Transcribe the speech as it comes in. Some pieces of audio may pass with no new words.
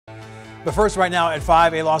The first right now at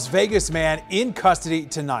 5, a Las Vegas man in custody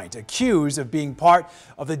tonight, accused of being part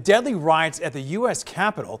of the deadly riots at the U.S.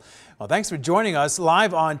 Capitol. Well, thanks for joining us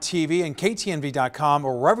live on TV and KTNV.com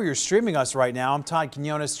or wherever you're streaming us right now. I'm Todd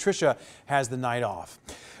Quinones. Tricia has the night off.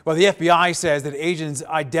 Well, the FBI says that agents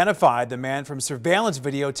identified the man from surveillance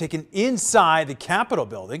video taken inside the Capitol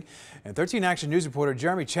building. And 13 Action News reporter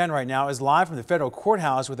Jeremy Chen right now is live from the federal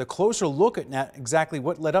courthouse with a closer look at exactly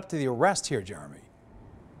what led up to the arrest here, Jeremy.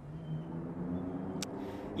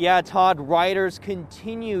 Yeah, Todd, rioters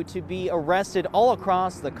continue to be arrested all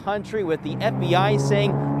across the country, with the FBI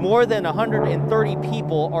saying more than 130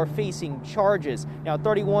 people are facing charges. Now,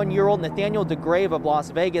 31-year-old Nathaniel DeGrave of Las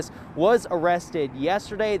Vegas was arrested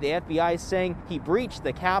yesterday. The FBI saying he breached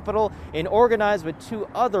the Capitol and organized with 2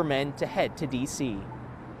 other men to head to D.C.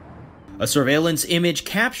 A surveillance image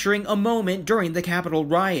capturing a moment during the Capitol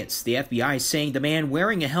riots. The FBI saying the man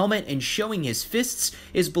wearing a helmet and showing his fists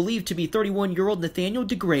is believed to be 31-year-old Nathaniel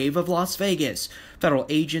DeGrave of Las Vegas. Federal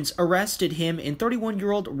agents arrested him and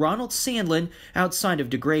 31-year-old Ronald Sandlin outside of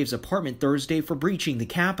DeGrave's apartment Thursday for breaching the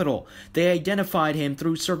Capitol. They identified him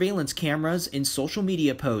through surveillance cameras and social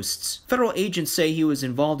media posts. Federal agents say he was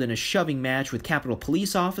involved in a shoving match with Capitol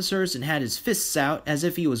police officers and had his fists out as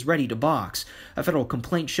if he was ready to box. A federal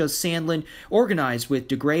complaint shows Sandlin organized with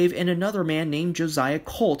DeGrave and another man named Josiah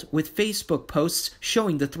Colt, with Facebook posts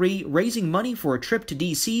showing the three raising money for a trip to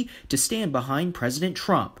D.C. to stand behind President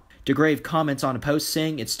Trump. DeGrave comments on a post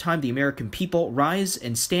saying, "It's time the American people rise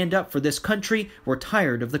and stand up for this country. We're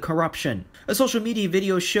tired of the corruption." A social media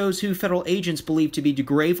video shows who federal agents believe to be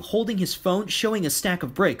DeGrave holding his phone showing a stack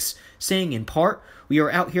of bricks, saying in part, "We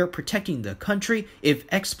are out here protecting the country. If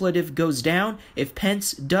expletive goes down, if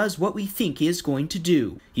Pence does what we think he is going to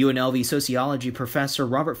do." UNLV sociology professor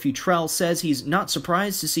Robert Futrell says he's not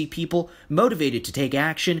surprised to see people motivated to take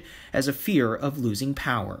action as a fear of losing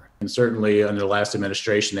power. And certainly under the last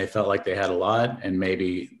administration, they felt like they had a lot, and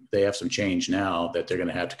maybe they have some change now that they're going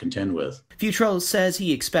to have to contend with. Futrell says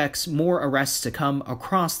he expects more arrests to come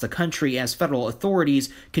across the country as federal authorities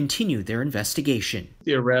continue their investigation.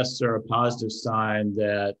 The arrests are a positive sign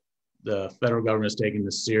that the federal government is taking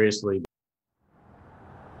this seriously.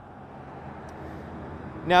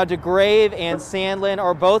 Now, DeGrave and Sandlin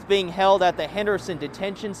are both being held at the Henderson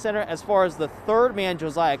Detention Center. As far as the third man,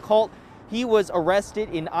 Josiah Colt, he was arrested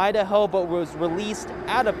in Idaho but was released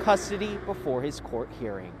out of custody before his court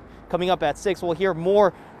hearing. Coming up at 6, we'll hear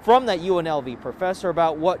more from that UNLV professor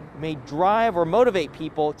about what may drive or motivate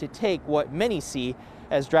people to take what many see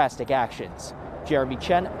as drastic actions. Jeremy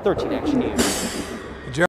Chen, 13 Action News.